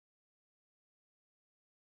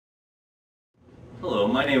Hello,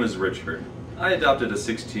 my name is Richard. I adopted a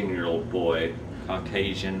 16-year-old boy,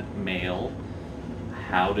 Caucasian male.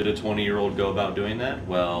 How did a 20-year-old go about doing that?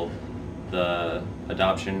 Well, the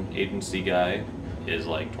adoption agency guy is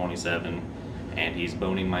like 27, and he's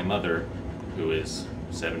boning my mother, who is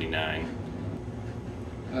 79.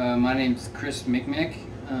 My name's Chris McMick.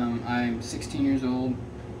 I'm 16 years old.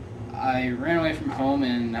 I ran away from home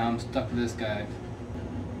and now I'm stuck with this guy.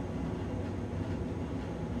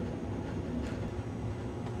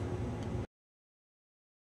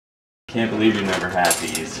 Can't believe you never had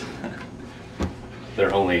these.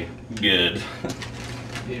 They're only good.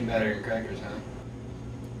 Eating better than crackers, huh?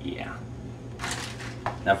 Yeah.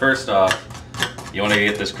 Now first off, you want to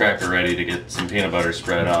get this cracker ready to get some peanut butter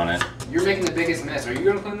spread on it. You're making the biggest mess. Are you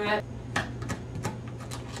gonna clean that?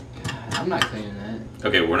 I'm not cleaning that.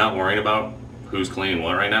 Okay, we're not worrying about who's cleaning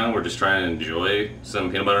what right now. We're just trying to enjoy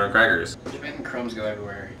some peanut butter and crackers. You're making crumbs go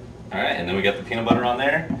everywhere. Alright, and then we got the peanut butter on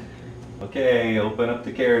there. Okay, open up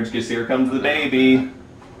the carriage because here comes the baby.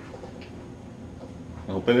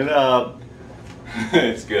 Open it up.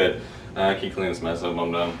 It's good. I keep cleaning this mess up,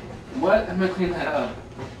 I'm done. What? I'm gonna clean that up.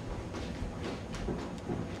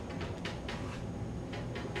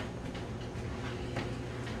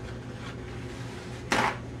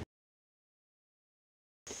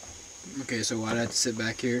 Okay, so why'd I have to sit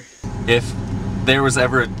back here? If there was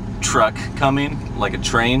ever a truck coming, like a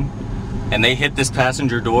train, and they hit this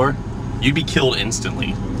passenger door, you'd be killed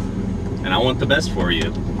instantly. And I want the best for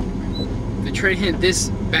you. If the train hit this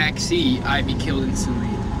back seat, I'd be killed instantly.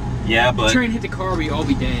 Yeah, but... If the train hit the car, we'd all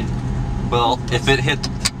be dead. Well, if it hit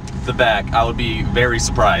the back, I would be very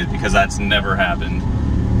surprised because that's never happened.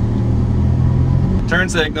 Turn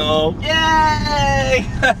signal. Yay!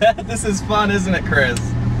 This is fun, isn't it, Chris?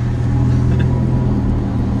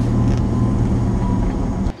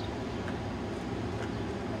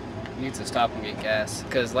 He needs to stop and get gas.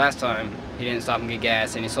 Because last time, he didn't stop and get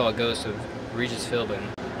gas and he saw a ghost of Regis Philbin.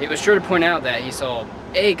 He was sure to point out that he saw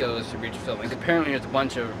a ghost of Regis Philbin. Apparently there's a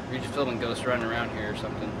bunch of Regis Philbin ghosts running around here or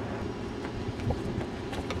something.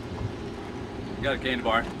 You got a candy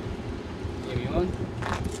bar? Give me one?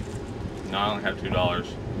 No, I only have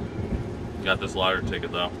 $2. Got this lottery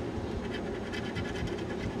ticket though.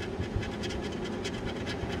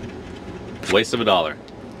 Waste of $1.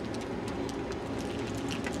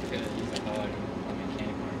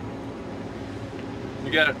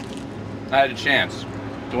 You got it. I had a chance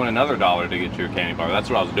to win another $1 to get your candy bar. That's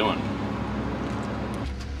what I was doing.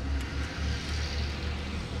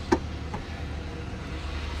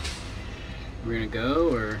 We're gonna go,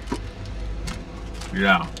 or?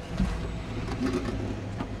 Yeah.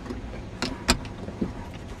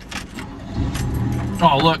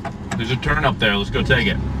 Oh, look, there's a turn up there. Let's go take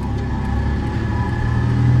it.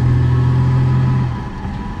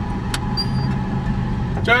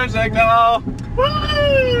 Turn signal! Woo!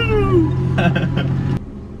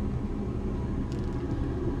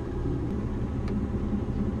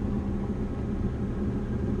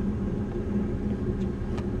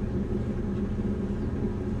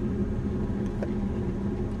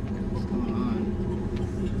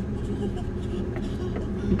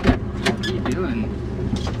 What are you doing?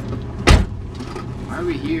 Why are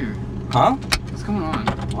we here? Huh? What's going on?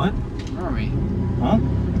 What? Where are we? Huh?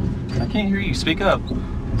 I can't hear you. Speak up.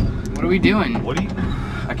 What are we doing? What are you?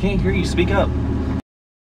 I can't hear you. Speak up.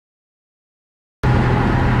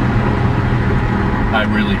 I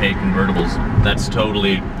really hate convertibles. That's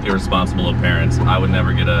totally irresponsible of parents. I would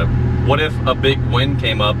never get a... What if a big wind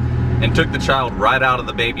came up and took the child right out of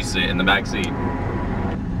the baby seat in the back seat?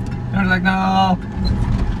 I was like, no.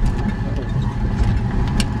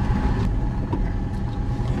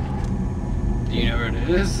 Do you know where it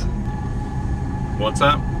is? What's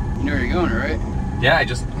up? You know where you're going, right? Yeah, I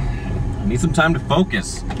need some time to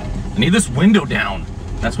focus. I need this window down.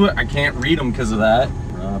 That's what, I can't read them because of that.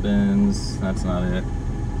 Robbins, that's not it.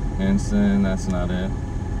 Henson, that's not it.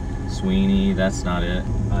 Sweeney, that's not it.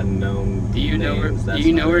 Unknown Do you know names, where? Do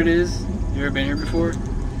you know where it is? You ever been here before?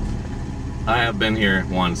 I have been here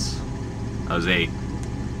once. I was 8,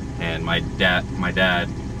 and my dad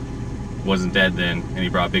wasn't dead then, and he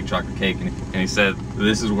brought a big chocolate cake, and he said,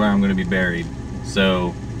 "This is where I'm going to be buried.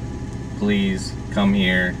 So, please come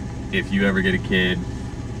here if you ever get a kid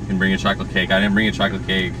and bring a chocolate cake." I didn't bring a chocolate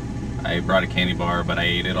cake. I brought a candy bar, but I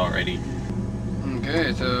ate it already.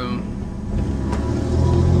 Okay, so...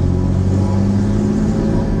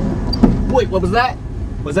 Wait, what was that?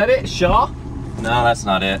 Was that it? Shaw? No, that's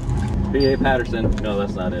not it. B.A. Patterson. No,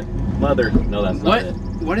 that's not it. Mother. No, that's not it.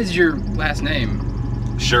 What is your last name?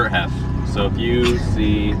 Sure have. So if you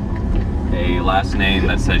see a last name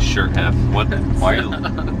that says Shirthef. What? Why are you?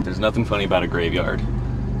 There's nothing funny about a graveyard.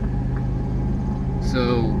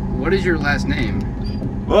 So, what is your last name?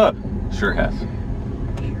 What? Shirthef.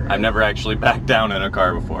 I've never actually backed down in a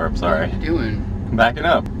car before. I'm sorry. What are you doing? I'm backing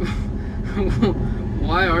up.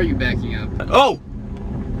 Why are you backing up? Oh!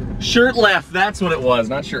 Shirt left, that's what it was,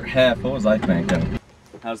 not shirt half. What was I thinking?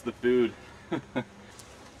 How's the food?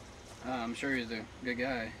 I'm sure he's a good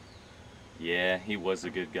guy. Yeah, he was a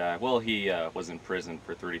good guy. Well, he was in prison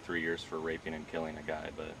for 33 years for raping and killing a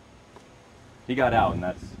guy, but he got out, and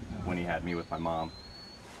that's when he had me with my mom.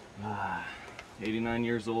 89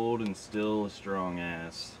 years old and still a strong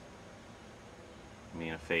ass. I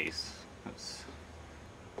mean, a face.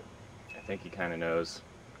 I think he kind of knows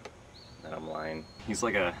that I'm lying. He's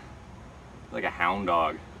like a hound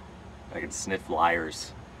dog. I can sniff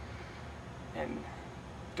liars and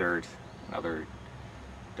dirt and other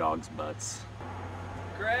dogs' butts.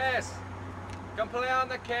 Chris, come play on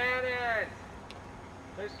the cannons.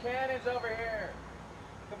 There's cannons over here.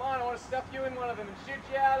 Come on, I want to stuff you in one of them and shoot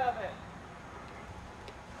you out of it.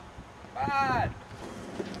 Come on.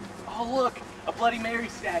 Oh look, a Bloody Mary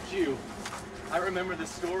statue. I remember the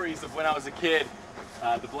stories of when I was a kid.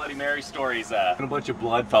 The Bloody Mary stories. A bunch of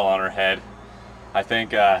blood fell on her head. I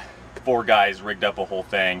think 4 guys rigged up a whole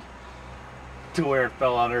thing to where it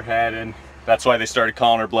fell on her head, and that's why they started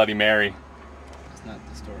calling her Bloody Mary. That's not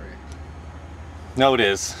the story. No, it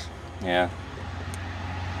is. Yeah.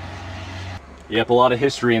 Yep, a lot of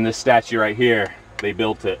history in this statue right here. They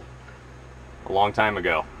built it a long time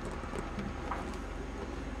ago.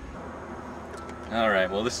 All right,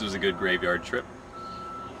 well, this was a good graveyard trip.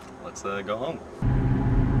 Let's go home.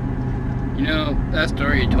 You know, that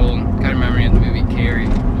story you told kind of reminded me of the movie Carrie.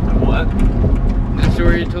 What? That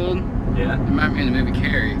story you told? Yeah. It reminded me of the movie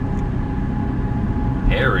Carrie.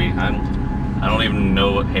 Harry? I don't even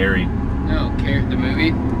know what Harry. No, Carrie, the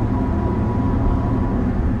movie.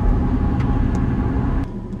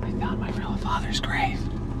 I found my real father's grave.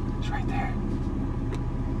 It's right there.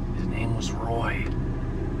 His name was Roy.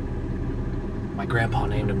 My grandpa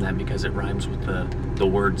named him that because it rhymes with the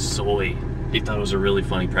word soy. He thought it was a really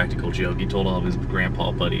funny practical joke. He told all of his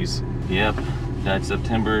grandpa buddies. Yep, that's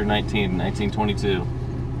September 19, 1922.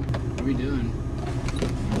 What are we doing?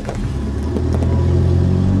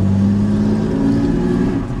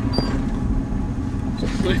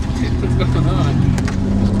 What's going on?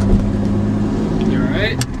 You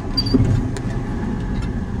alright?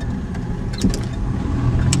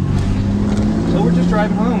 So we're just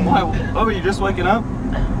driving home. Why? Oh, are you just waking up?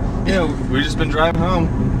 Yeah, we've just been driving home.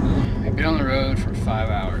 We've been on the road for 5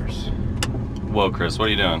 hours. Whoa, Chris, what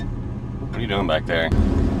are you doing? What are you doing back there?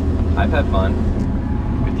 I've had fun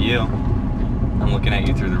with you. I'm looking at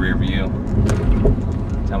you through the rear view.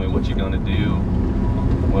 Tell me what you're gonna do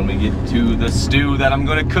when we get to the stew that I'm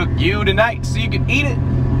gonna cook you tonight so you can eat it.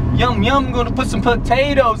 Yum yum, I'm gonna put some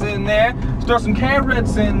potatoes in there, throw some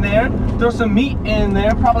carrots in there, throw some meat in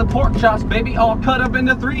there, probably pork chops, baby, all cut up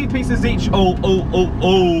into 3 pieces each. Oh, oh, oh,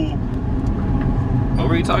 oh. What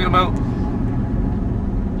were you talking about?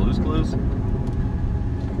 Blue's Clues?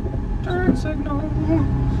 Turn signal.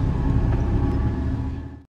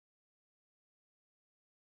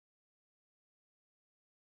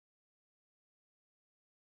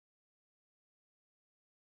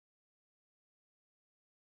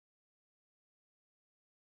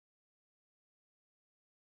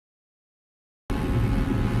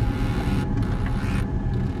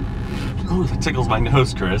 Oh, that tickles my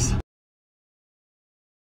nose, Chris.